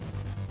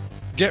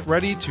get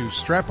ready to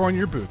strap on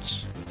your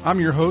boots.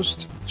 I'm your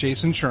host,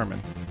 Jason Sherman.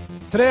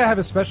 Today I have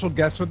a special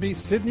guest with me,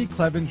 Sidney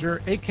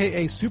Clevenger,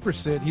 a.k.a. Super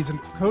Sid. He's a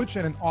coach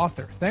and an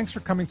author. Thanks for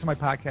coming to my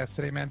podcast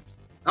today, man.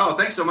 Oh,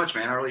 thanks so much,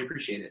 man. I really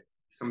appreciate it.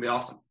 It's going to be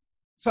awesome.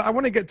 So I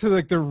want to get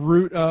to the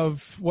root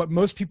of what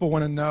most people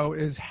want to know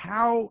is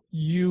how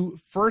you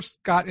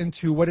first got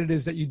into what it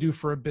is that you do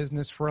for a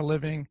business, for a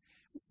living.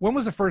 When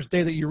was the first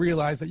day that you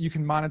realized that you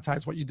can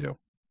monetize what you do?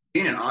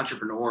 Being an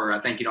entrepreneur, I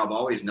think, I've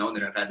always known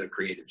that I've had the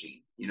creative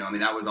gene.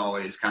 That was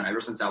always kind of ever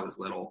since I was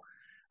little,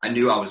 I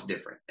knew I was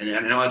different. And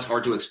I know it's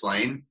hard to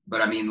explain, but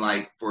I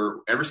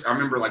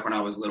remember when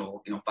I was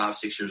little, 5,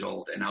 6 years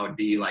old, and I would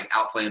be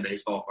out playing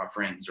baseball with my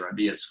friends, or I'd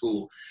be at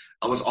school.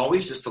 I was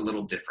always just a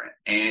little different.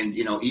 And,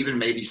 even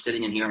maybe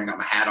sitting in here and I got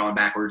my hat on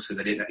backwards because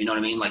I didn't, you know what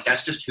I mean?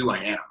 That's just who I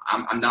am.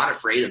 I'm not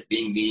afraid of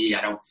being me.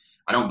 I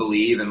don't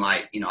believe in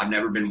I've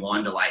never been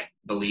one to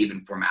believe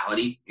in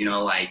formality,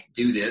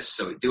 do this.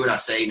 So do what I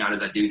say, not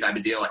as I do type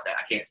of deal like that.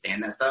 I can't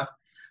stand that stuff.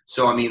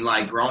 So,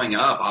 growing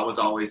up, I was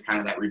always kind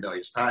of that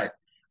rebellious type.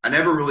 I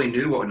never really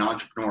knew what an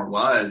entrepreneur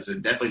was,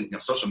 and definitely,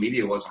 social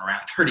media wasn't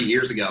around 30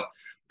 years ago,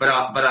 but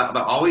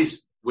I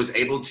always was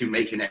able to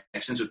make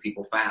connections with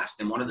people fast.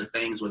 And one of the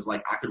things was I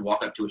could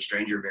walk up to a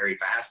stranger very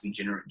fast and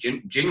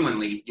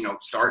genuinely,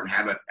 start and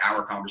have an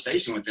hour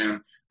conversation with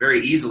them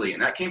very easily.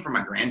 And that came from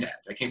my granddad.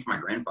 That came from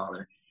my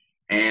grandfather.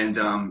 And,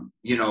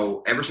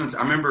 ever since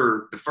I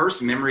remember the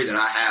first memory that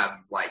I have,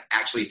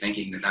 actually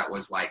thinking that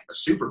was a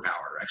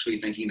superpower, actually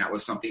thinking that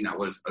was something that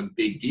was a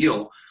big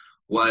deal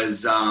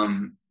was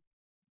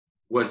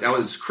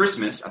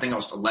Christmas. I think I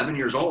was 11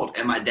 years old.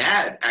 And my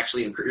dad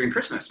actually during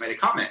Christmas made a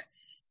comment.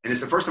 And it's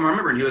the first time I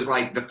remember. And he was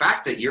like, the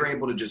fact that you're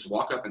able to just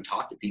walk up and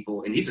talk to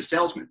people, and he's a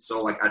salesman.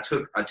 So I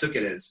took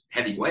it as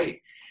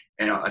heavyweight,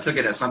 and I took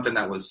it as something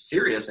that was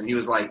serious. And he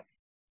was like,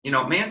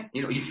 man,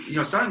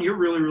 son, you're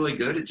really, really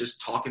good at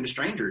just talking to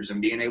strangers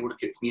and being able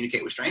to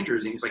communicate with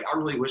strangers. And he's like, I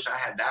really wish I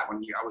had that when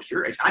I was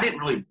your age. I didn't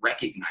really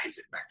recognize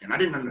it back then. I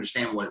didn't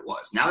understand what it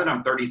was. Now that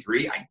I'm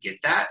 33, I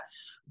get that.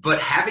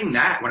 But having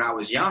that when I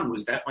was young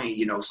was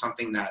definitely,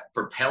 something that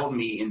propelled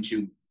me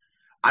into,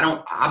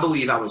 I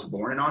believe I was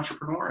born an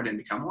entrepreneur. I didn't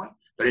become one,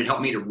 but it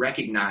helped me to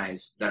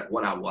recognize that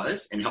what I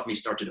was and helped me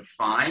start to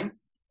define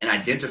and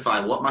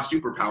identify what my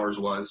superpowers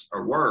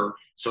were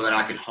so that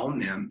I could hone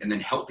them and then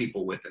help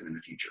people with them in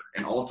the future.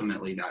 And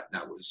ultimately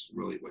that was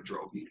really what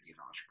drove me to be an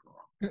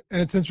entrepreneur.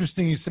 And it's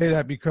interesting you say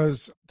that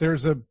because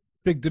there's a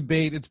big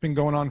debate. It's been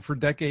going on for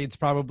decades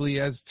probably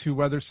as to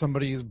whether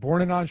somebody is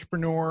born an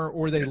entrepreneur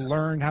or they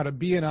learn how to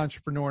be an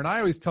entrepreneur. And I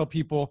always tell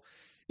people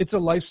it's a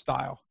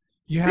lifestyle.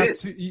 You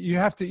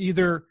have to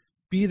either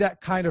be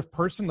that kind of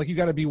person, you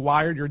got to be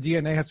wired, your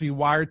DNA has to be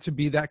wired to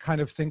be that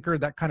kind of thinker,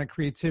 that kind of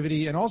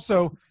creativity, and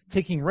also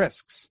taking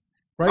risks,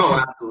 right? Oh,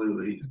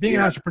 absolutely. Being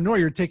an entrepreneur,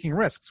 you're taking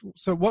risks.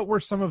 So what were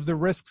some of the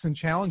risks and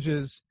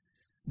challenges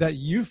that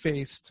you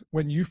faced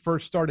when you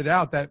first started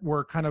out that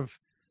were kind of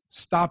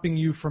stopping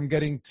you from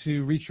getting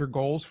to reach your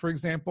goals, for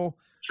example?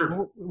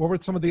 Sure. What were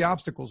some of the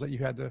obstacles that you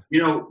had to?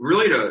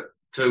 Really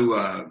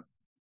to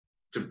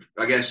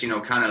I guess,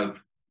 kind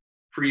of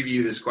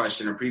preview this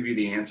question or preview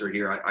the answer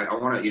here. I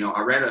want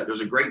to,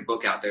 there's a great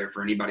book out there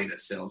for anybody that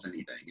sells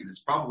anything. And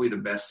it's probably the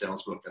best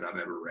sales book that I've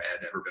ever read,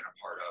 ever been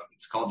a part of.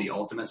 It's called The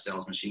Ultimate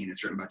Sales Machine.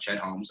 It's written by Chet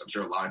Holmes. I'm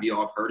sure a lot of you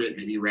all have heard it.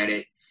 Maybe you read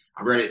it.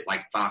 I read it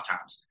 5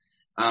 times.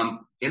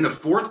 In the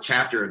 4th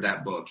chapter of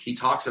that book, he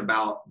talks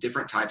about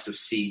different types of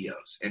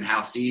CEOs and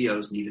how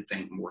CEOs need to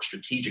think more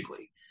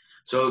strategically.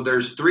 So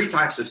there's 3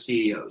 types of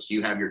CEOs.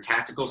 You have your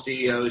tactical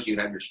CEOs, you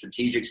have your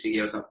strategic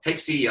CEOs. Now, take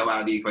CEO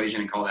out of the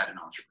equation and call that an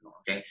entrepreneur,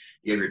 okay?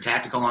 You have your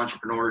tactical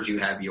entrepreneurs, you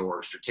have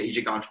your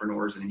strategic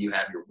entrepreneurs, and then you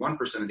have your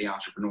 1% of the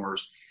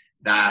entrepreneurs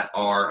that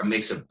are a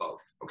mix of both,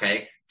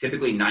 okay?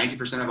 Typically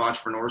 90% of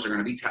entrepreneurs are going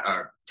to be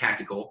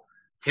tactical,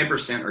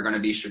 10% are going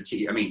to be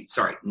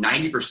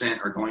 90%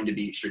 are going to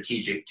be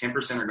strategic,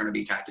 10% are going to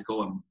be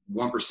tactical, and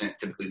 1%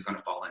 typically is going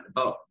to fall into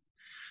both.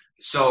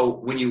 So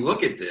when you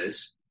look at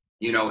this,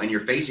 and you're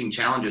facing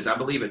challenges, I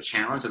believe a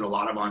challenge that a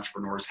lot of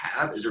entrepreneurs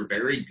have is they're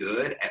very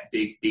good at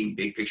being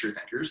big picture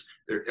thinkers.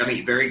 They're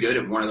very good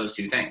at one of those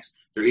 2 things.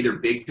 They're either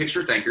big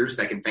picture thinkers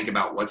that can think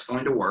about what's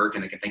going to work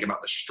and they can think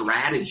about the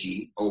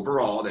strategy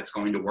overall that's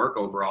going to work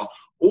overall,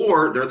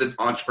 or they're the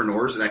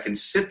entrepreneurs that can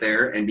sit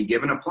there and be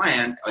given a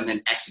plan and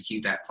then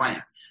execute that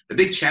plan. The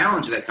big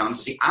challenge that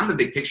comes is, I'm the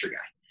big picture guy.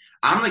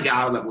 I'm the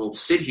guy that will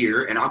sit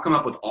here and I'll come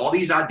up with all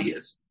these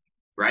ideas,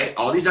 right?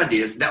 All these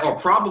ideas that are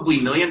probably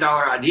 $1 million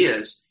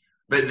ideas,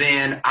 but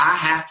then I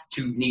have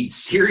to need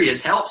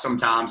serious help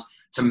sometimes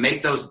to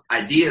make those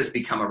ideas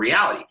become a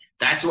reality.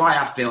 That's why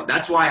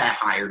I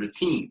hired a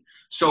team.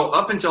 So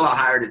up until I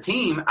hired a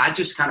team, I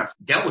just kind of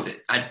dealt with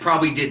it. I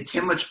probably did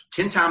 10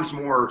 times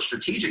more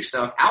strategic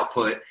stuff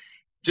output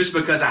just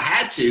because I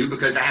had to,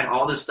 because I had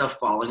all this stuff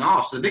falling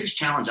off. So the biggest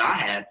challenge I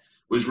had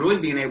was really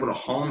being able to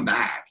hone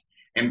back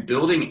and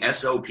building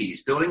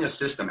SOPs, building a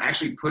system,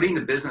 actually putting the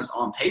business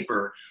on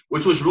paper,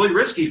 which was really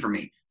risky for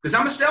me. Because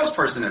I'm a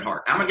salesperson at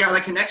heart. I'm a guy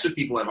that connects with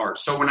people at heart.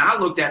 So when I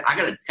looked at, I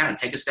got to kind of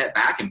take a step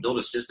back and build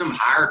a system,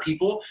 hire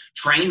people,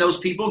 train those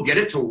people, get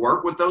it to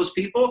work with those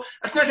people.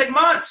 That's going to take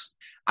months.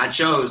 I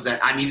chose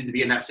that I needed to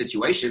be in that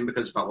situation,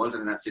 because if I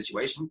wasn't in that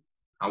situation,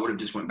 I would have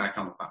just went back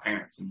home with my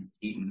parents and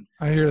eaten.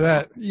 I hear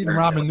that. Eating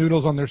ramen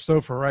noodles on their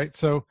sofa, right?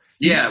 So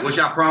yeah, which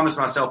I promised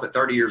myself at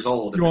 30 years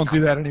old. You won't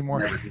do that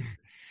anymore.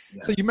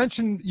 Yeah. So you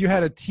mentioned you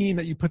had a team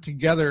that you put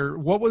together.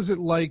 What was it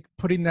like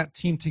putting that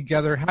team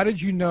together? How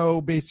did you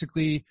know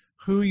basically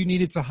who you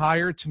needed to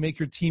hire to make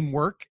your team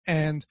work?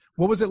 And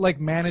what was it like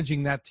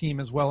managing that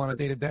team as well on a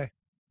day-to-day?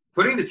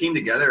 Putting the team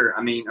together,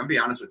 I mean, I'll be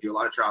honest with you, a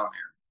lot of trial and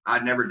error.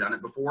 I'd never done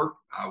it before.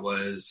 I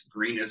was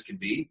green as could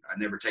be. I'd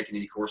never taken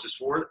any courses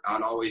for it.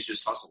 I'd always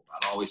just hustled.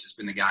 I'd always just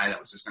been the guy that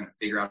was just going to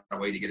figure out a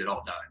way to get it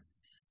all done.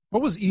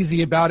 What was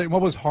easy about it?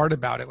 What was hard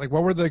about it? Like,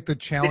 what were the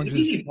challenges? The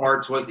easy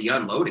parts was the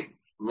unloading.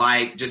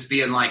 Like, just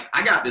being like,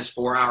 I got this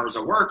 4 hours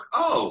of work.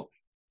 Oh,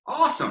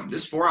 awesome.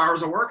 This 4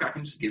 hours of work I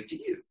can just give to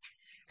you.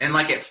 And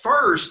like at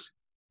first,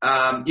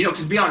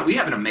 because to be honest, we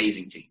have an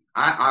amazing team.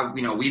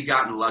 We've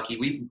gotten lucky.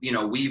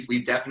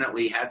 We've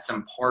definitely had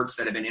some parts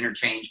that have been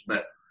interchanged,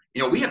 but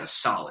we have a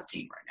solid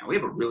team right now. We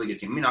have a really good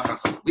team. We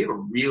have a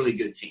really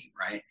good team,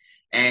 right?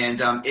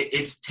 And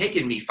it's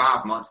taken me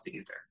 5 months to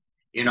get there.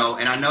 And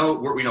I know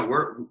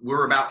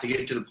we're about to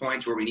get to the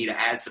point where we need to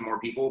add some more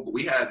people, but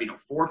we have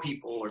 4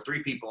 people or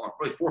 3 people,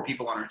 probably 4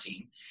 people on our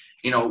team.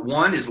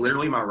 One is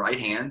literally my right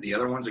hand. The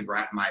other one's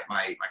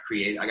my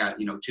create. I got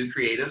 2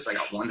 creatives. I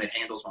got one that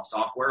handles my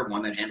software,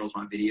 one that handles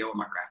my video and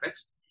my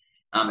graphics,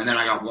 and then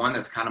I got one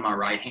that's kind of my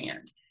right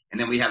hand. And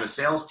then we have a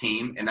sales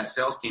team, and that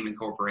sales team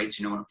incorporates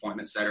an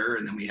appointment setter,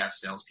 and then we have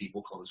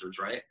salespeople, closers,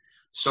 right?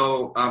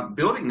 So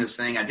building this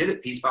thing, I did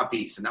it piece by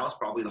piece, and that was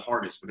probably the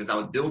hardest, because I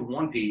would build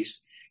one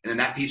piece, and then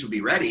that piece would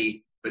be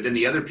ready, but then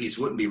the other piece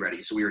wouldn't be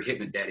ready. So we were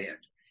hitting a dead end.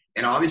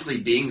 And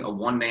obviously being a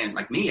one-man,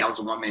 like me, I was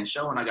a one-man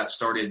show when I got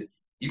started.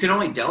 You can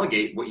only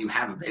delegate what you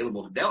have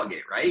available to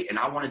delegate, right? And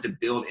I wanted to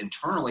build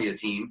internally a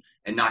team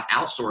and not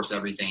outsource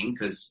everything,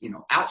 because,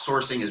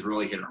 outsourcing is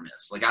really hit or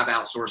miss. Like, I've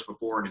outsourced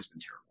before and it's been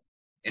terrible.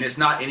 And it's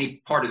not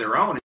any part of their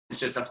own. It's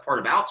just that's part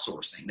of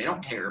outsourcing. They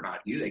don't care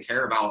about you. They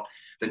care about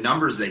the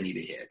numbers they need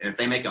to hit. And if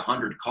they make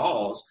 100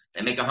 calls,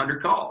 they make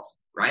 100 calls,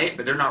 right?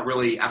 But they're not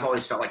really – I've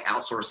always felt like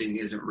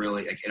outsourcing isn't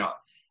really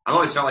I've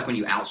always felt like when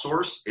you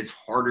outsource, it's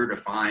harder to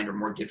find or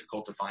more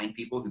difficult to find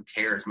people who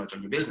care as much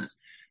on your business.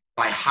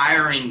 By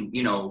hiring,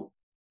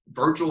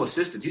 virtual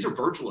assistants – these are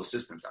virtual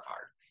assistants I've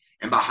hired.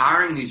 And by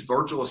hiring these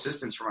virtual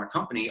assistants from our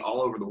company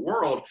all over the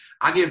world,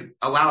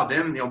 allow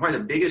them – probably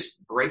the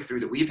biggest breakthrough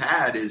that we've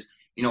had is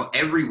 –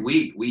 every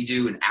week we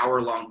do an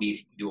hour-long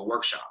meeting, we do a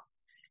workshop.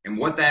 And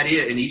what that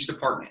is in each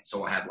department. So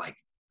we'll have like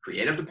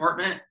creative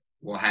department,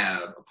 we'll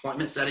have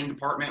appointment setting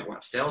department, we'll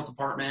have sales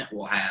department,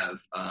 we'll have,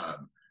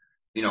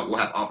 we'll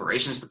have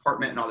operations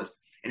department and all this.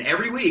 And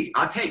every week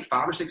I take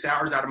 5 or 6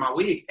 hours out of my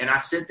week and I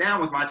sit down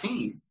with my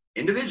team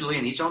individually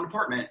in each own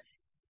department,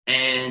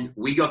 and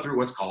we go through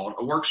what's called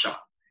a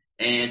workshop.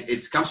 And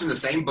it comes from the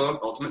same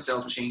book, Ultimate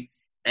Sales Machine.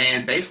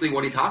 And basically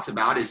what he talks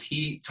about is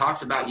you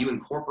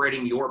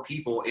incorporating your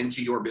people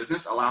into your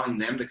business, allowing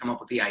them to come up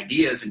with the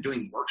ideas and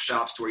doing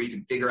workshops to where you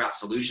can figure out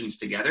solutions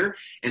together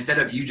instead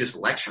of you just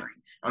lecturing.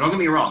 Now, don't get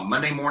me wrong.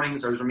 Monday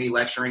mornings, those are me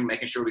lecturing,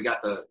 making sure we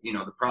got the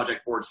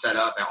project board set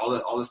up, and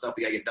all the stuff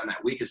we got to get done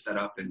that week is set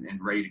up and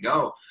ready to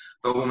go.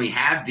 But when we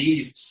have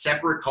these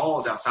separate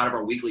calls outside of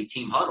our weekly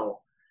team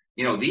huddle,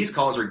 these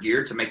calls are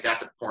geared to make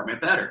that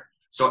department better.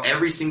 So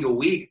every single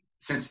week,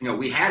 since,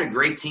 we had a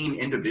great team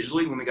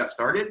individually when we got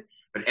started,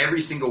 but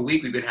every single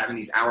week we've been having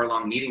these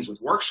hour-long meetings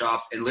with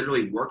workshops and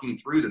literally working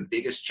through the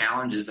biggest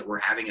challenges that we're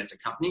having as a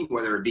company,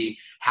 whether it be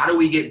how do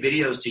we get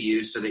videos to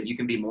you so that you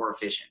can be more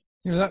efficient.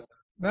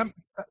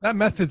 That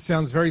method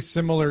sounds very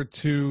similar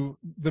to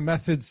the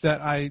methods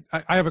that I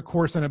have a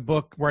course and a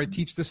book where I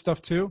teach this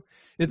stuff too.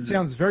 It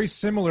sounds very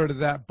similar to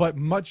that, but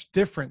much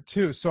different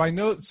too. So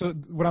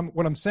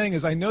what I'm saying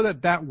is I know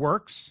that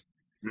works.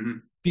 Mm-hmm.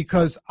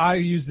 Because I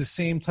use the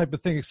same type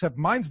of thing, except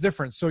mine's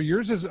different. So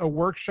yours is a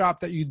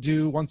workshop that you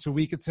do once a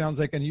week, it sounds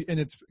like, and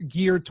it's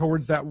geared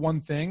towards that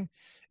one thing.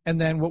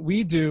 And then what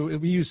we do,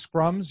 we use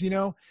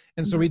scrums,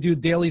 and so we do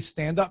daily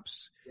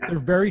stand-ups. Yeah. They're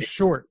very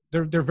short.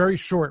 They're very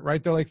short,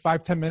 right? They're like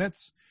 5-10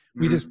 minutes.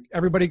 Mm-hmm.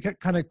 Everybody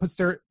kind of puts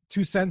their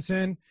 2 cents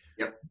in.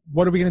 Yep.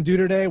 What are we going to do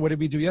today? What did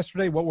we do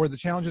yesterday? What were the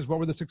challenges? What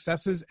were the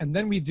successes? And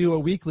then we do a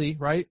weekly,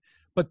 right?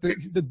 But the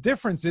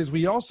difference is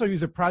we also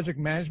use a project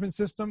management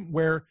system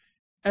where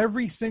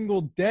every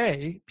single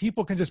day,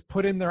 people can just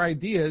put in their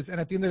ideas, and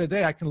at the end of the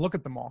day, I can look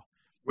at them all.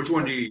 Which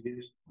one do you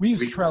use? We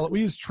use Trello.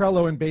 We use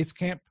Trello and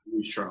Basecamp. We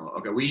use Trello.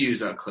 Okay, we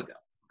use ClickUp,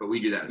 but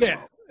we do that as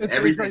well.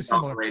 Everything's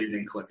operated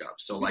in ClickUp.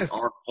 So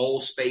our whole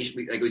space,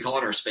 we call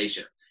it our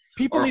spaceship.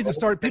 But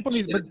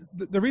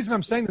the reason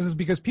I'm saying this is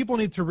because people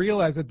need to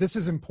realize that this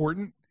is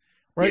important,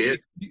 right?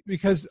 Yeah.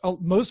 Because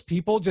most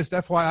people, just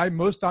FYI,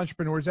 most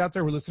entrepreneurs out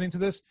there who are listening to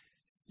this,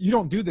 you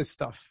don't do this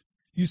stuff.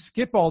 You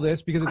skip all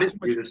this because it's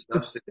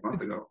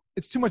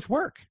too much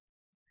work.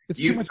 It's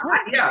too much work.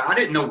 I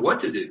didn't know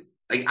what to do.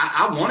 Like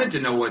I wanted to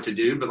know what to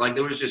do, but like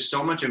there was just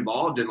so much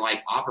involved in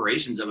like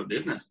operations of a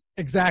business.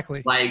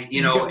 Exactly. Like,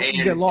 you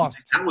get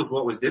lost. That was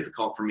what was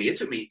difficult for me. It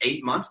took me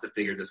 8 months to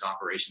figure this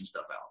operation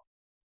stuff out.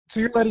 So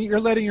you're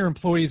letting your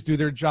employees do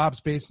their jobs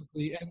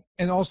basically.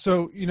 And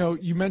also,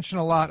 you mentioned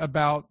a lot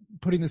about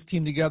putting this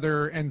team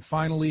together and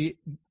finally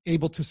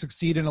able to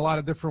succeed in a lot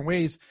of different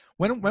ways.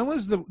 When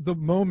was the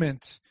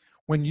moment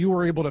when you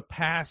were able to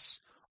pass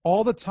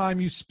all the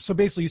time so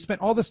basically you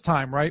spent all this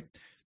time, right?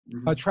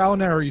 Mm-hmm. Trial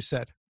and error, you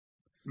said.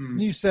 Mm-hmm.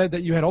 And you said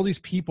that you had all these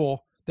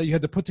people that you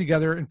had to put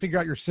together and figure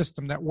out your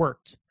system that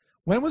worked.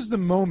 When was the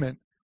moment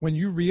when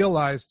you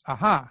realized,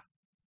 aha,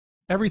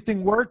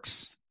 everything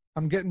works?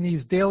 I'm getting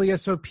these daily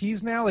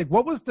SOPs now. Like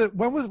what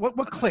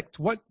clicked?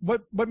 What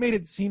made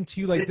it seem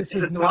to you like this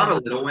is a lot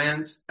of little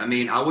wins. I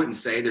mean, I wouldn't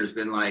say there's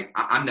been like,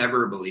 I'm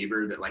never a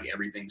believer that like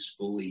everything's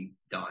fully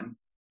done.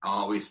 I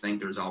always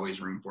think there's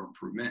always room for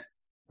improvement.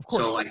 Of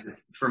course. So like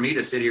for me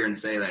to sit here and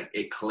say like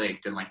it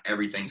clicked and like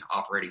everything's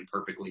operating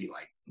perfectly,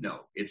 like,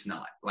 no, it's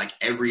not. Like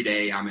every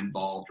day I'm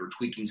involved or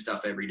tweaking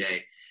stuff every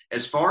day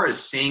as far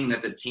as seeing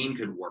that the team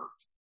could work.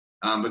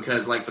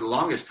 Because like for the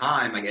longest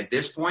time, like at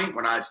this point,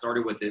 when I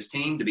started with this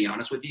team, to be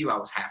honest with you, I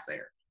was half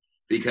there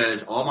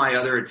because all my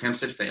other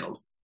attempts had failed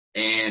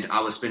and I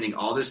was spending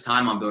all this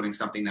time on building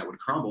something that would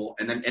crumble.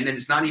 And then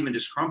it's not even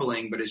just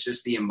crumbling, but it's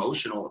just the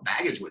emotional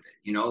baggage with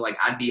it. Like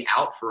I'd be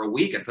out for a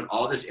week. I'd put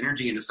all this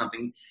energy into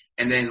something.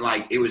 And then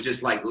like, it was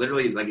just like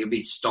literally like it'd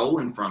be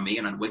stolen from me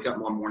and I'd wake up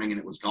one morning and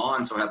it was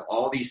gone. So I have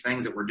all these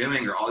things that we're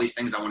doing or all these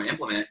things I want to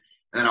implement.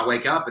 And then I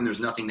wake up and there's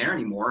nothing there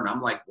anymore. And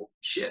I'm like, well,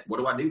 shit, what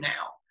do I do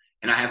now?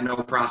 And I have no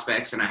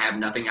prospects and I have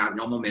nothing out,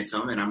 no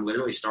momentum. And I'm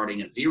literally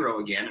starting at zero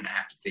again and I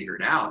have to figure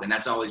it out. And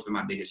that's always been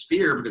my biggest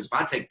fear because if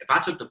I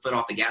took the foot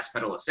off the gas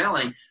pedal of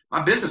selling,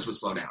 my business would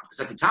slow down. Because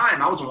at the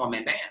time I was a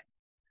one-man band.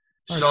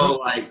 Right, so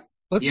like,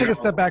 let's take a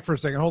step back for a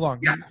second. Hold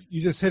on. Yeah.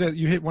 You just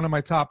hit one of my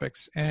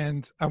topics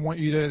and I want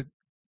you to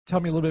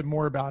tell me a little bit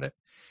more about it.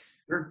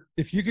 Sure.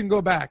 If you can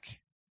go back,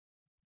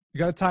 you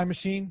got a time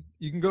machine,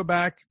 you can go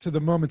back to the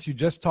moments you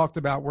just talked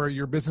about where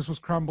your business was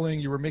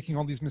crumbling, you were making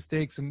all these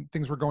mistakes and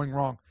things were going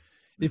wrong.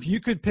 If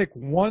you could pick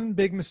one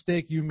big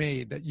mistake you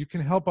made that you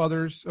can help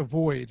others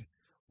avoid,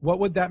 what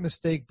would that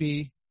mistake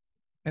be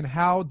and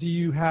how do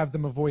you have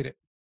them avoid it?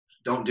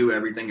 Don't do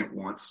everything at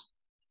once.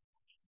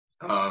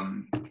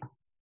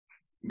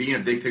 Being a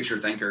big picture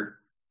thinker,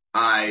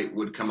 I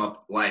would come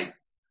up like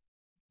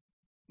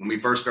when we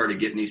first started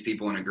getting these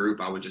people in a group,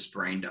 I would just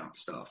brain dump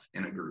stuff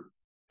in a group.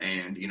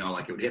 And,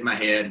 like it would hit my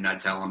head and I'd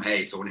tell them,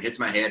 hey, so when it hits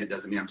my head, it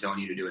doesn't mean I'm telling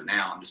you to do it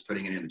now. I'm just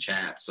putting it in the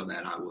chat so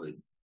that I would,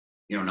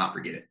 not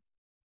forget it.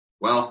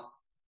 Well,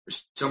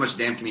 there's so much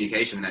damn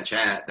communication in that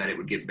chat that it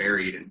would get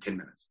buried in 10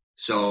 minutes.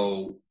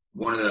 So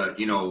one of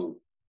the,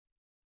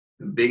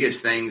 the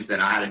biggest things that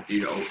I had to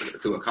do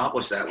to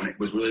accomplish that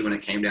when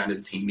it came down to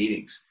the team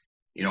meetings,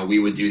 we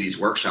would do these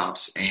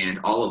workshops and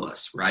all of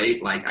us,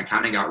 right? Like I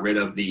kind of got rid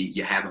of the,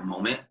 you have a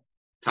moment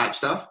type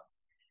stuff.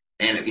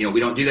 And, we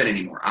don't do that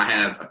anymore. I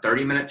have a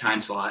 30-minute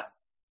time slot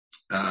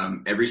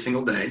every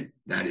single day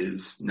that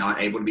is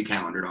not able to be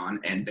calendared on.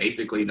 And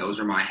basically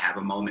those are my have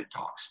a moment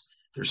talks.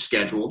 They're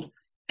scheduled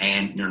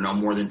and they're no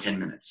more than 10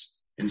 minutes.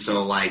 And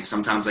so like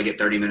sometimes I get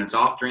 30 minutes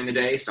off during the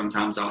day.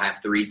 Sometimes I'll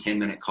have 3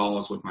 10-minute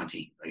calls with my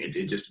team. Like it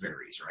just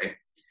varies, right?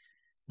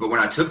 But when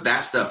I took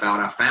that stuff out,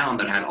 I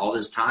found that I had all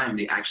this time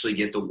to actually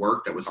get the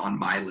work that was on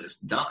my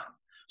list done.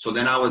 So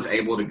then I was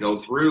able to go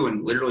through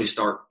and literally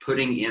start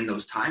putting in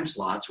those time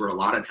slots where a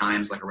lot of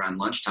times, like around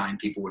lunchtime,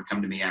 people would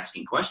come to me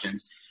asking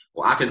questions.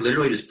 Well, I could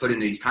literally just put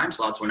into these time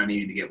slots when I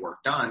needed to get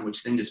work done,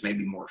 which then just made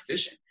me more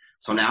efficient.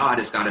 So now I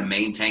just got to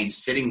maintain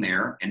sitting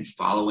there and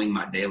following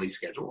my daily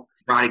schedule.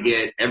 Try to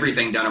get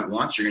everything done at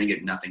once, you're going to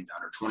get nothing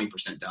done or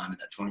 20% done. And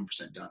that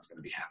 20% done is going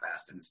to be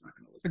half-assed and it's not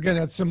going to look Again,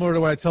 that's similar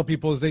to what I tell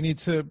people is they need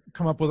to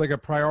come up with like a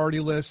priority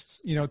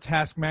list,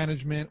 task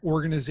management,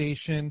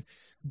 organization,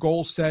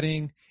 goal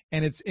setting,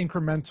 and it's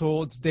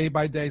incremental. It's day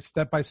by day,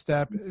 step by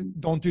step.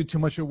 Don't do too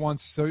much at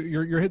once. So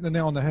you're hitting the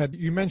nail on the head.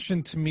 You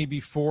mentioned to me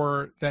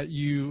before that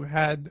you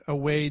had a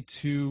way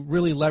to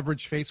really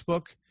leverage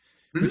Facebook,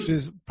 which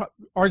is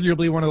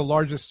arguably one of the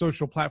largest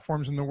social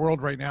platforms in the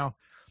world right now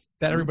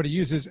that everybody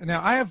uses. And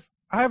now I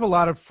have a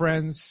lot of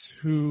friends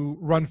who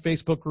run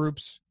Facebook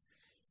groups,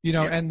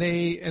 and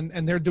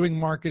they're doing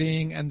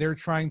marketing and they're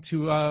trying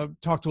to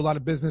talk to a lot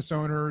of business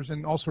owners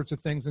and all sorts of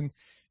things. And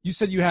you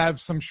said you have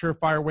some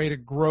surefire way to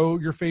grow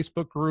your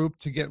Facebook group,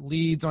 to get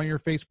leads on your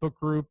Facebook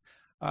group,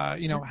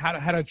 how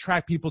to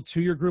attract people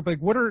to your group. Like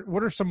what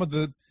are some of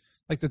the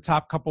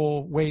top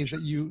couple ways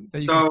that you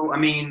So, I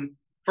mean,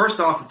 first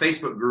off, the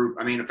Facebook group,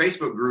 a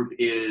Facebook group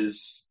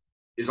is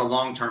a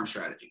long-term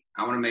strategy.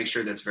 I want to make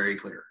sure that's very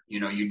clear.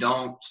 You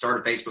don't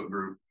start a Facebook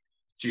group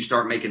to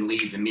start making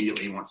leads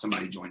immediately once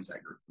somebody joins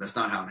that group. That's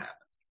not how it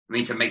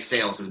happens. To make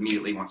sales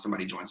immediately once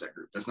somebody joins that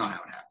group. That's not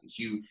how it happens.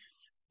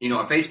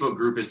 A Facebook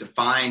group is to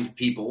find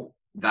people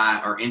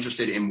that are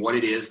interested in what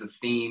it is, the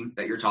theme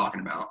that you're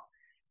talking about,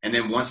 And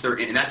then once they're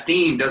in, that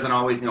theme doesn't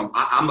always,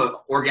 I'm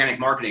a organic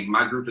marketing.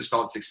 My group is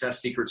called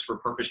Success Secrets for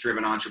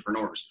Purpose-Driven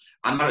Entrepreneurs.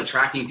 I'm not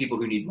attracting people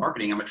who need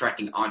marketing. I'm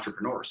attracting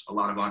entrepreneurs. A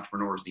lot of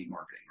entrepreneurs need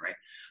marketing, right?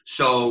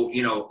 So,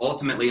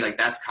 ultimately, like,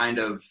 that's kind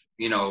of,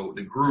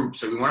 the group.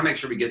 So we want to make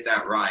sure we get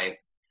that right.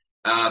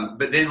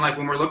 But then, like,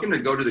 when we're looking to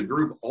go to the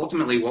group,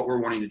 ultimately what we're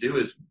wanting to do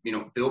is,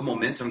 build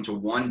momentum to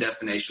one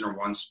destination or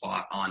one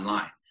spot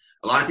online.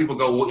 A lot of people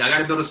go, well, I got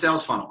to build a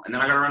sales funnel, and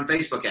then I got to run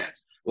Facebook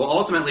ads. Well,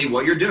 ultimately,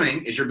 what you're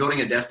doing is you're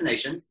building a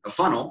destination, a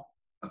funnel,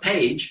 a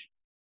page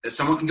that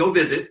someone can go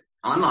visit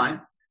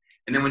online.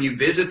 And then when you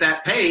visit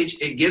that page,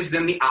 it gives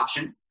them the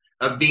option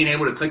of being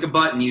able to click a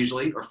button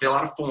usually, or fill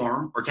out a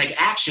form, or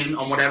take action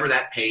on whatever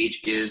that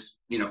page is,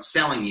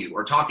 selling you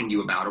or talking to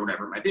you about, or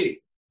whatever it might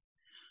be.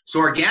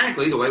 So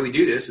organically, the way we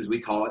do this is we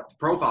call it the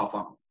profile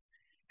funnel.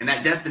 And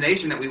that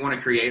destination that we want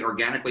to create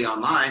organically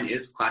online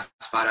is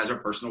classified as our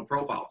personal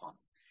profile funnel.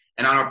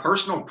 And on our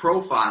personal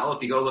profile,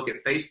 if you go look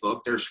at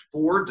Facebook, there's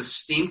 4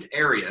 distinct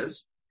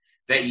areas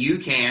that you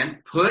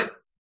can put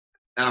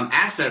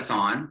assets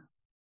on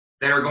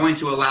that are going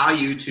to allow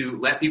you to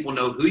let people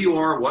know who you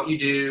are, what you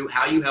do,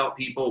 how you help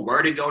people,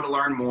 where to go to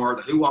learn more,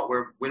 the who, what,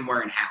 where, when,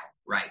 where, and how,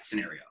 right,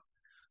 scenario.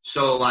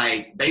 So,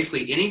 like,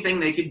 basically anything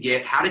they could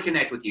get, how to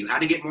connect with you, how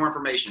to get more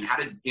information, how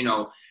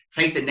to,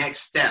 take the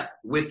next step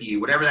with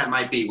you, whatever that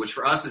might be, which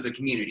for us is a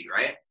community,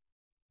 right?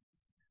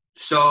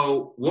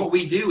 So what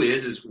we do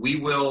is we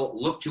will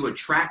look to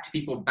attract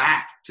people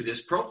back to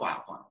this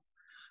profile funnel.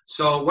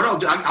 So what I'll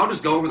do, I'll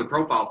just go over the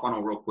profile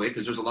funnel real quick,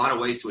 because there's a lot of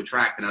ways to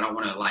attract, and I don't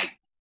want to, like,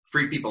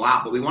 freak people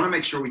out, but we want to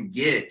make sure we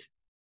get,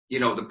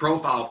 the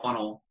profile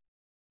funnel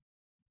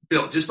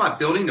built. Just by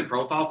building the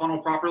profile funnel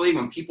properly,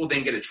 when people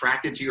then get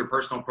attracted to your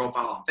personal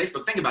profile on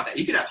Facebook, think about that.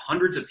 You could have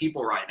hundreds of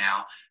people right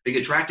now that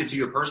get attracted to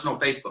your personal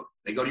Facebook.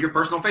 They go to your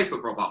personal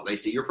Facebook profile. They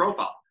see your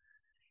profile.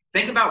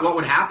 Think about what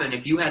would happen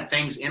if you had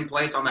things in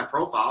place on that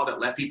profile that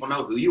let people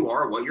know who you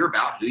are, what you're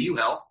about, who you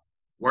help,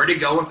 where to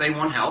go if they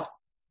want help,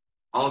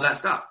 all of that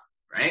stuff,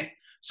 right?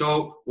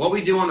 So what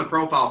we do on the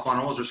profile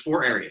funnel is there's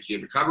 4 areas. You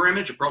have your cover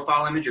image, your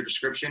profile image, your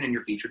description, and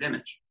your featured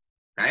image,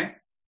 okay?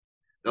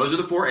 Those are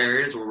the 4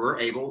 areas where we're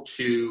able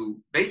to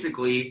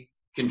basically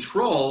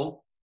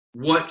control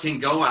what can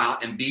go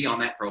out and be on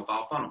that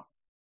profile funnel.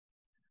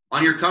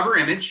 On your cover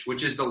image,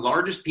 which is the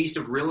largest piece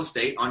of real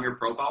estate on your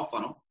profile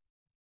funnel,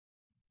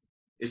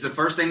 is the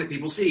first thing that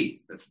people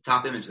see. That's the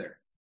top image there,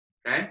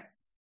 okay?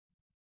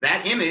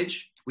 That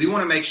image, we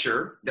want to make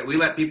sure that we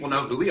let people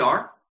know who we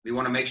are. We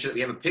want to make sure that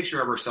we have a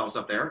picture of ourselves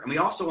up there. And we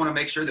also want to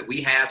make sure that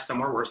we have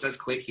somewhere where it says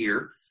click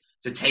here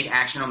to take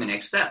action on the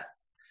next step.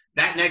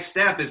 That next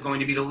step is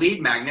going to be the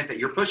lead magnet that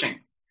you're pushing.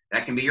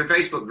 That can be your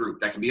Facebook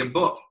group. That can be a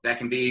book. That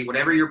can be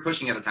whatever you're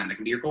pushing at the time. That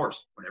can be your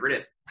course, whatever it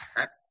is.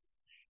 Okay?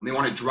 We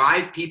want to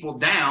drive people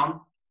down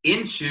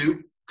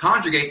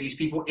conjugate these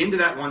people into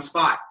that one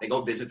spot. They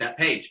go visit that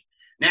page.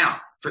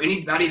 Now, for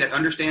anybody that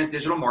understands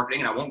digital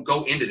marketing, and I won't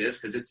go into this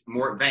because it's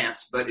more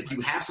advanced, but if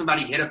you have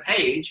somebody hit a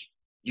page,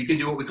 you can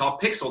do what we call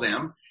pixel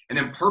them, and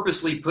then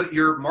purposely put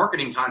your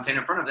marketing content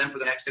in front of them for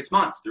the next 6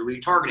 months through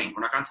retargeting.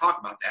 We're not going to talk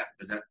about that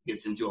because that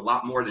gets into a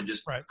lot more than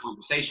just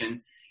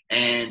conversation.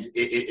 And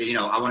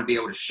I want to be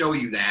able to show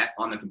you that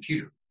on the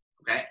computer.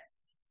 Okay.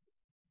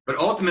 But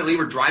ultimately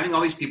we're driving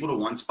all these people to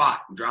one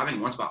spot. We're driving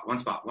one spot.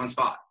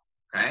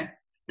 Okay.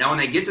 Now, when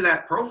they get to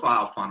that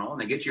profile funnel and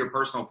they get to your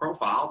personal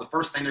profile, the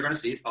first thing they're going to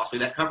see is possibly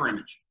that cover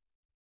image.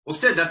 Well,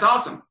 Sid, that's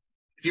awesome.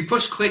 If you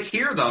push click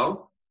here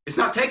though, it's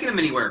not taking them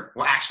anywhere.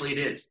 Well, actually it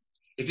is.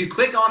 If you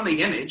click on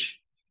the image,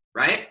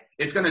 right,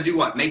 it's going to do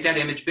what? Make that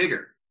image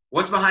bigger.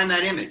 What's behind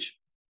that image?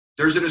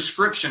 There's a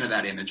description of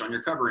that image on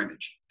your cover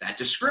image. That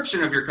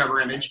description of your cover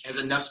image has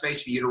enough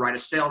space for you to write a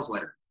sales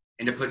letter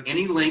and to put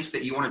any links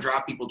that you want to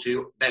drive people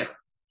to there.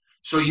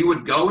 So you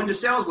would go into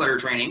sales letter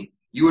training,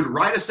 you would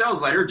write a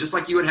sales letter just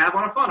like you would have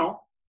on a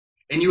funnel,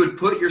 and you would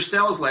put your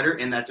sales letter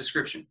in that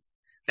description.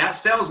 That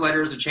sales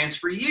letter is a chance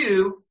for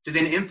you to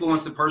then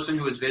influence the person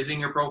who is visiting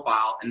your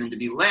profile and then to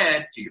be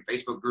led to your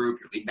Facebook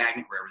group, your lead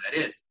magnet, wherever that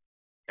is.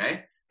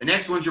 Okay. The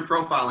next one's your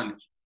profile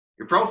image.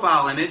 Your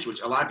profile image,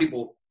 which a lot of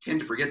people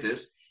tend to forget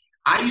this.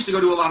 I used to go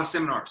to a lot of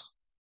seminars.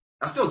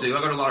 I still do.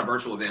 I go to a lot of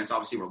virtual events.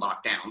 Obviously, we're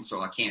locked down,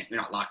 so I can't. We're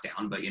not locked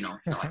down, but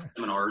like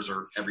seminars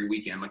are every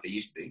weekend like they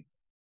used to be.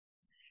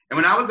 And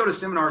when I would go to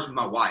seminars with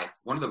my wife,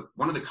 one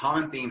of the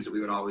common themes that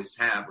we would always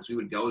have was we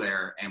would go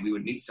there and we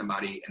would meet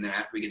somebody, and then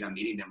after we get done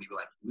meeting them, we'd be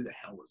like, "Who the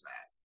hell was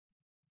that?"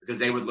 Because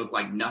they would look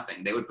like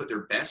nothing. They would put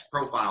their best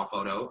profile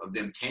photo of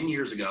them 10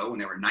 years ago when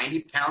they were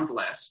 90 pounds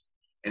less,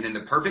 and then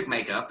the perfect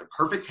makeup, the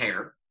perfect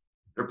hair,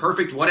 their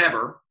perfect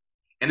whatever.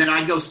 And then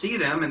I'd go see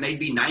them, and they'd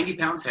be 90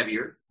 pounds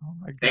heavier. Oh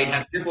my God. They'd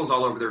have pimples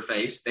all over their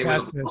face. They would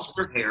have lost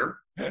their hair,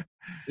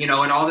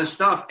 and all this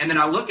stuff. And then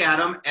I look at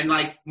them, and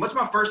like, what's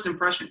my first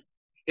impression?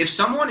 If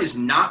someone is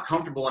not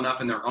comfortable enough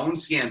in their own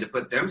skin to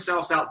put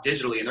themselves out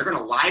digitally, and they're going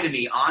to lie to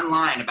me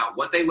online about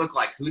what they look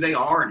like, who they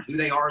are, and who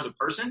they are as a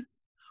person,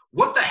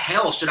 what the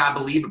hell should I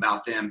believe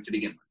about them to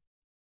begin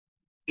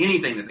with?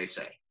 Anything that they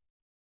say,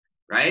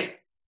 right?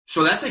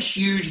 So that's a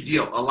huge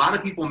deal. A lot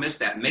of people miss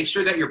that. Make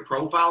sure that your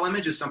profile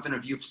image is something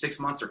of you 6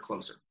 months or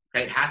closer.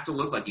 Okay, it has to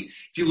look like you.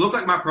 If you look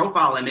like my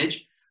profile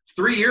image,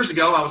 3 years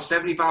ago, I was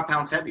 75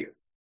 pounds heavier.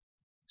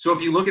 So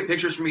if you look at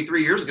pictures from me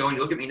 3 years ago and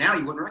you look at me now,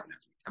 you wouldn't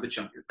recognize me. I have a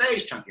chunk of your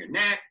face, chunk of your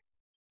neck.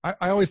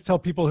 I always tell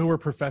people who are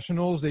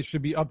professionals, they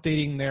should be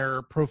updating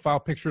their profile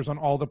pictures on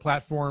all the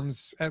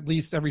platforms at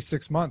least every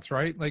 6 months,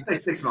 right? Like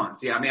 6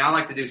 months. Yeah. I mean, I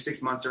like to do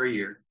 6 months or a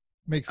year.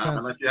 Makes sense.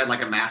 Unless you had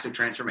like a massive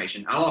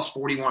transformation. I lost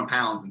 41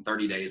 pounds in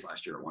 30 days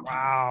last year at one time.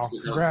 Wow.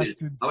 Congrats,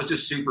 dude. I was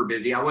just super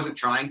busy. I wasn't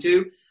trying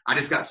to. I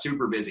just got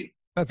super busy.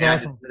 That's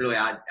awesome.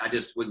 I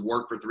just would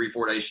work for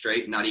 3-4 days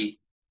straight and not eat.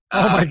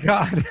 Oh my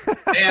God.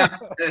 Yeah.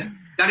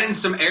 Got in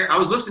some air. I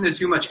was listening to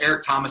too much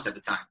Eric Thomas at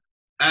the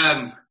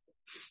time.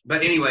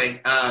 But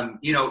anyway,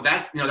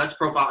 that's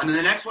profile. And then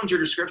the next one's your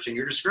description.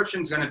 Your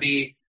description is going to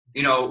be,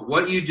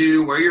 what you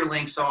do, where your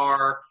links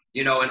are,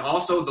 and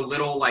also the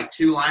little like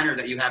 2-liner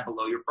that you have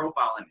below your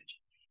profile image.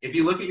 If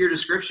you look at your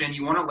description,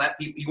 you want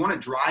to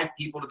drive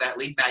people to that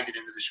lead magnet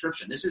in the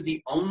description. This is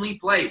the only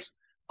place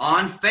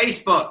on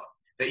Facebook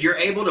that you're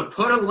able to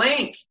put a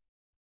link,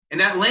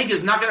 and that link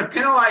is not going to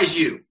penalize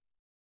you.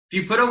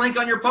 If you put a link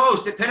on your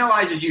post, it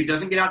penalizes you,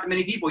 doesn't get out to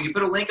many people. You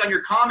put a link on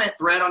your comment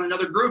thread on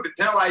another group, it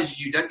penalizes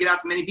you, doesn't get out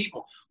to many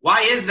people.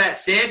 Why is that,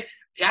 Sid?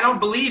 I don't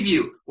believe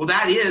you. Well,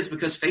 that is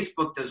because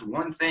Facebook does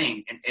one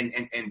thing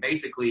and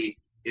basically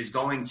is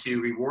going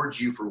to reward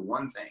you for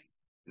one thing.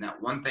 And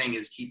that one thing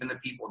is keeping the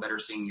people that are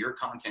seeing your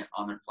content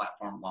on their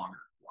platform longer.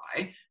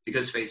 Why?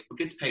 Because Facebook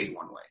gets paid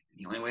one way.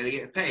 The only way they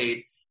get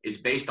paid is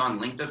based on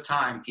length of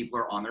time people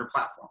are on their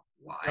platform.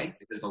 Why?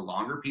 Because the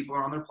longer people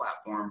are on their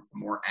platform, the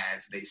more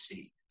ads they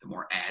see. The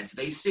more ads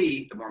they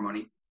see, the more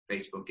money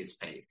Facebook gets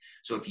paid.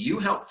 So if you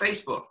help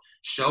Facebook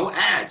show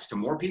ads to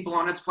more people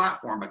on its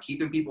platform by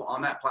keeping people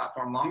on that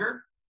platform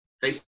longer,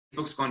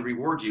 Facebook's going to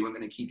reward you and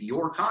going to keep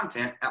your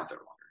content out there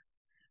longer.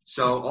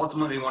 So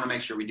ultimately, we want to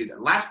make sure we do that.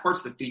 The last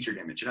part's the featured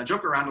image. And I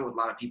joke around with a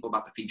lot of people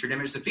about the featured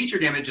image. The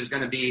featured image is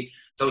going to be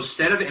those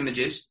set of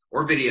images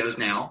or videos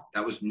now.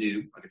 That was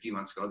new. Like a few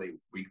months ago,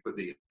 we put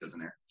videos in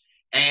there.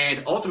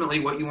 And ultimately,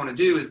 what you want to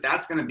do is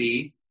that's going to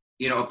be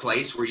a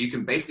place where you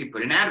can basically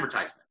put an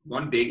advertisement,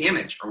 one big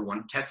image or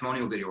one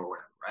testimonial video or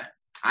whatever, right?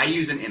 I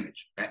use an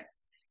image, okay?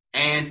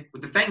 And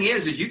the thing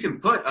is you can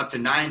put up to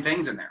 9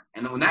 things in there.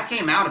 And when that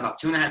came out about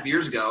 2.5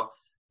 years ago,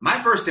 my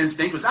first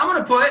instinct was I'm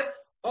going to put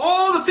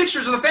all the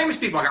pictures of the famous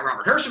people. I got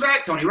Robert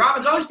Herjavec, Tony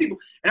Robbins, all these people.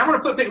 And I'm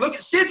going to put, look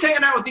at Sid's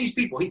hanging out with these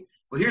people.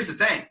 Well, here's the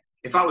thing.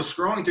 If I was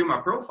scrolling through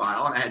my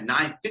profile and I had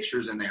 9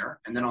 pictures in there,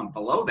 and then on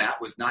below that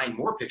was 9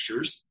 more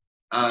pictures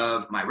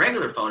of my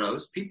regular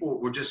photos,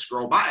 people would just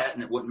scroll by it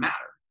and it wouldn't matter,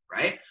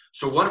 right?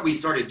 So what we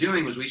started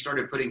doing was we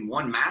started putting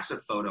one massive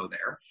photo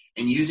there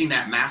and using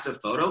that massive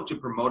photo to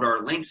promote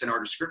our links and our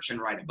description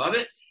right above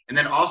it. And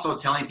then also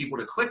telling people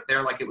to click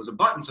there like it was a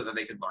button so that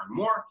they could learn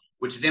more,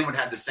 which then would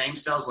have the same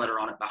sales letter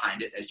on it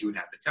behind it as you would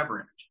have the cover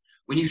image.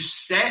 When you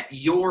set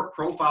your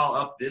profile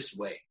up this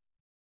way,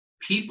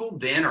 people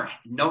then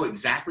know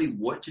exactly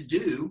what to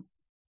do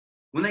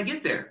when they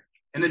get there.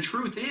 And the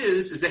truth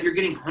is that you're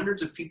getting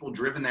hundreds of people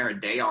driven there a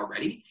day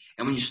already.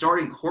 And when you start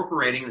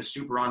incorporating the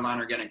super online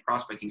organic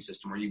prospecting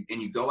system, where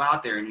you go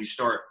out there and you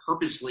start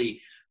purposely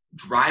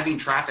driving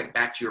traffic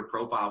back to your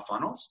profile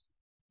funnels,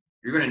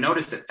 you're going to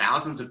notice that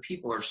thousands of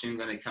people are soon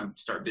going to come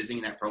start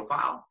visiting that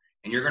profile.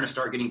 And you're going to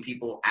start getting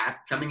people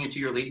coming into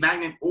your lead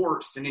magnet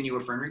or sending you a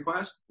friend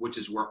request, which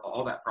is where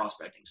all that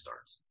prospecting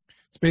starts.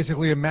 It's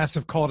basically a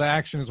massive call to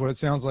action is what it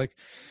sounds like.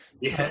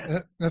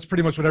 Yeah. That's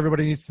pretty much what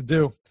everybody needs to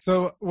do.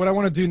 So what I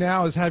want to do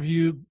now is have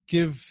you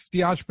give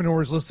the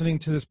entrepreneurs listening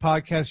to this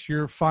podcast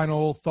your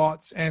final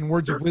thoughts and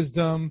words of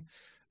wisdom,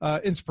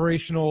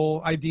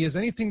 inspirational ideas,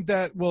 anything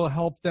that will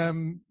help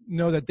them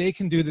know that they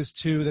can do this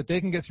too, that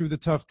they can get through the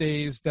tough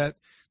days, that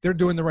they're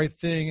doing the right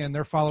thing and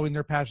they're following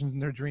their passions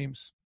and their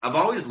dreams. I've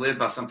always lived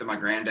by something my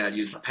granddad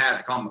used.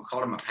 I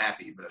called him a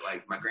pappy, but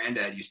like my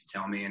granddad used to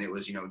tell me, and it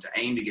was, to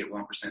aim to get 1%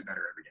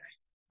 better every day.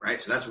 Right.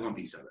 So that's one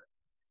piece of it.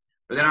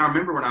 But then I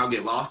remember when I would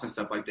get lost and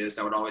stuff like this,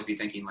 I would always be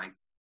thinking like,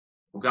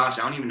 well, gosh,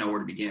 I don't even know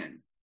where to begin.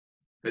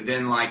 But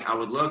then like I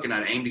would look and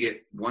I'd aim to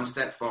get one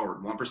step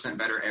forward, 1%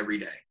 better every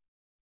day.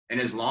 And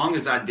as long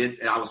as I did,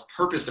 and I was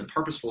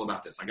purposeful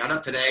about this. I got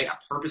up today. I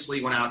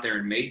purposely went out there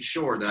and made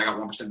sure that I got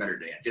 1% better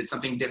today. I did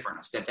something different.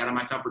 I stepped out of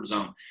my comfort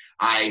zone.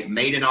 I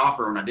made an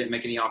offer when I didn't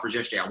make any offers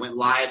yesterday. I went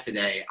live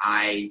today.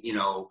 I,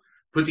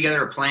 put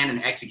together a plan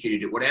and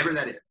executed it, whatever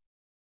that is.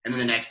 And then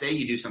the next day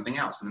you do something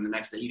else. And then the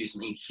next day you do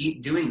something. You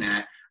keep doing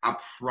that. I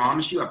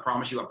promise you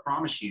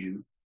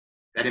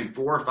that in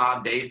 4 or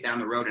 5 days down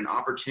the road, an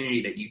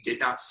opportunity that you did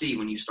not see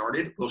when you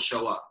started will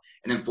show up.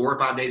 And then 4 or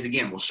 5 days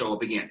again will show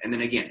up again. And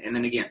then again, and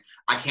then again.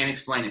 I can't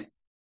explain it,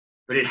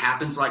 but it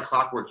happens like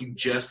clockwork. You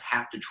just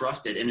have to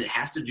trust it. And it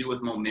has to do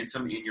with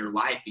momentum in your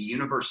life. The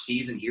universe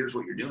sees and hears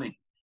what you're doing.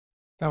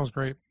 That was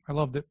great. I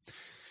loved it.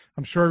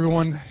 I'm sure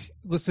everyone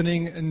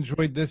listening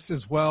enjoyed this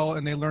as well,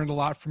 and they learned a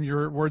lot from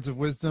your words of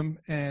wisdom.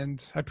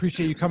 And I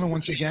appreciate you coming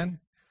once again.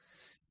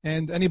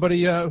 And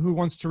anybody who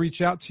wants to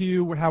reach out to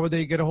you, how would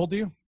they get a hold of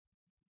you?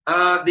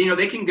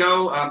 They can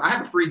go. I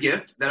have a free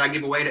gift that I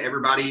give away to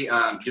everybody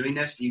doing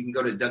this. You can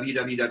go to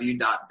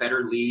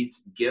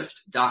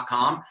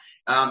www.betterleadsgift.com.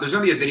 There's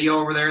going to be a video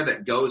over there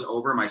that goes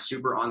over my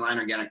super online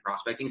organic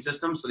prospecting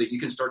system so that you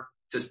can so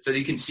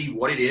you can see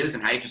what it is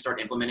and how you can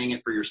start implementing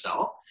it for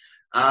yourself.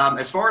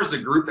 As far as the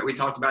group that we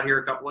talked about here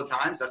a couple of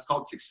times, that's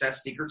called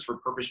Success Secrets for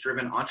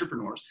Purpose-Driven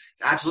Entrepreneurs.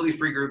 It's absolutely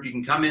free group. You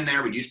can come in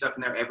there. We do stuff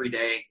in there every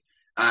day.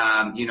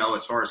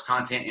 As far as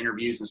content,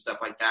 interviews, and stuff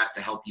like that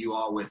to help you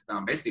all with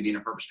basically being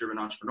a purpose-driven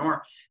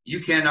entrepreneur.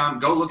 You can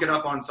go look it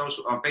up on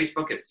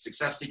Facebook at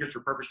Success Secrets for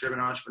Purpose-Driven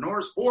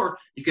Entrepreneurs, or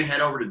you can head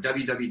over to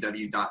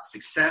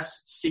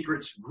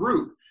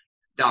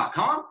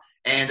www.successsecretsgroup.com,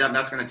 and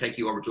that's going to take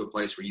you over to a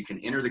place where you can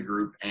enter the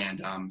group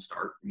and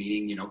start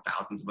meeting,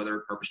 thousands of other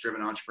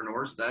purpose-driven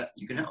entrepreneurs that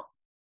you can help.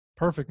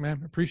 Perfect,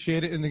 man.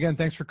 Appreciate it. And again,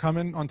 thanks for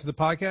coming onto the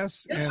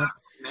podcast. Yeah,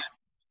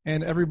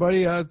 And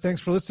everybody,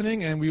 thanks for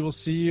listening, and we will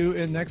see you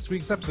in next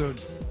week's episode.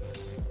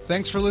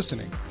 Thanks for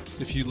listening.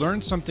 If you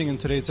learned something in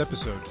today's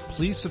episode,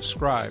 please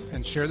subscribe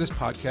and share this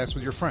podcast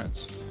with your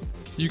friends.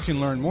 You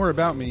can learn more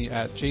about me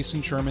at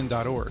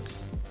jasonsherman.org.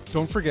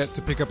 Don't forget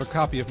to pick up a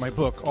copy of my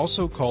book,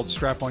 also called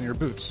Strap on Your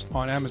Boots,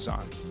 on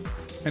Amazon.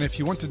 And if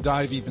you want to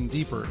dive even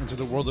deeper into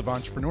the world of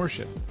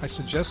entrepreneurship, I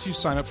suggest you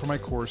sign up for my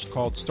course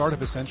called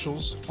Startup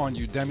Essentials on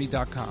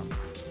udemy.com.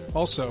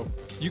 Also,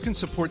 you can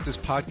support this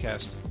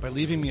podcast by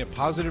leaving me a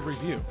positive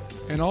review,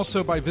 and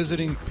also by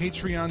visiting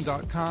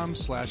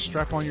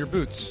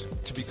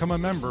patreon.com/straponyourboots to become a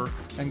member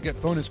and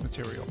get bonus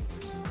material.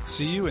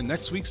 See you in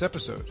next week's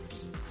episode.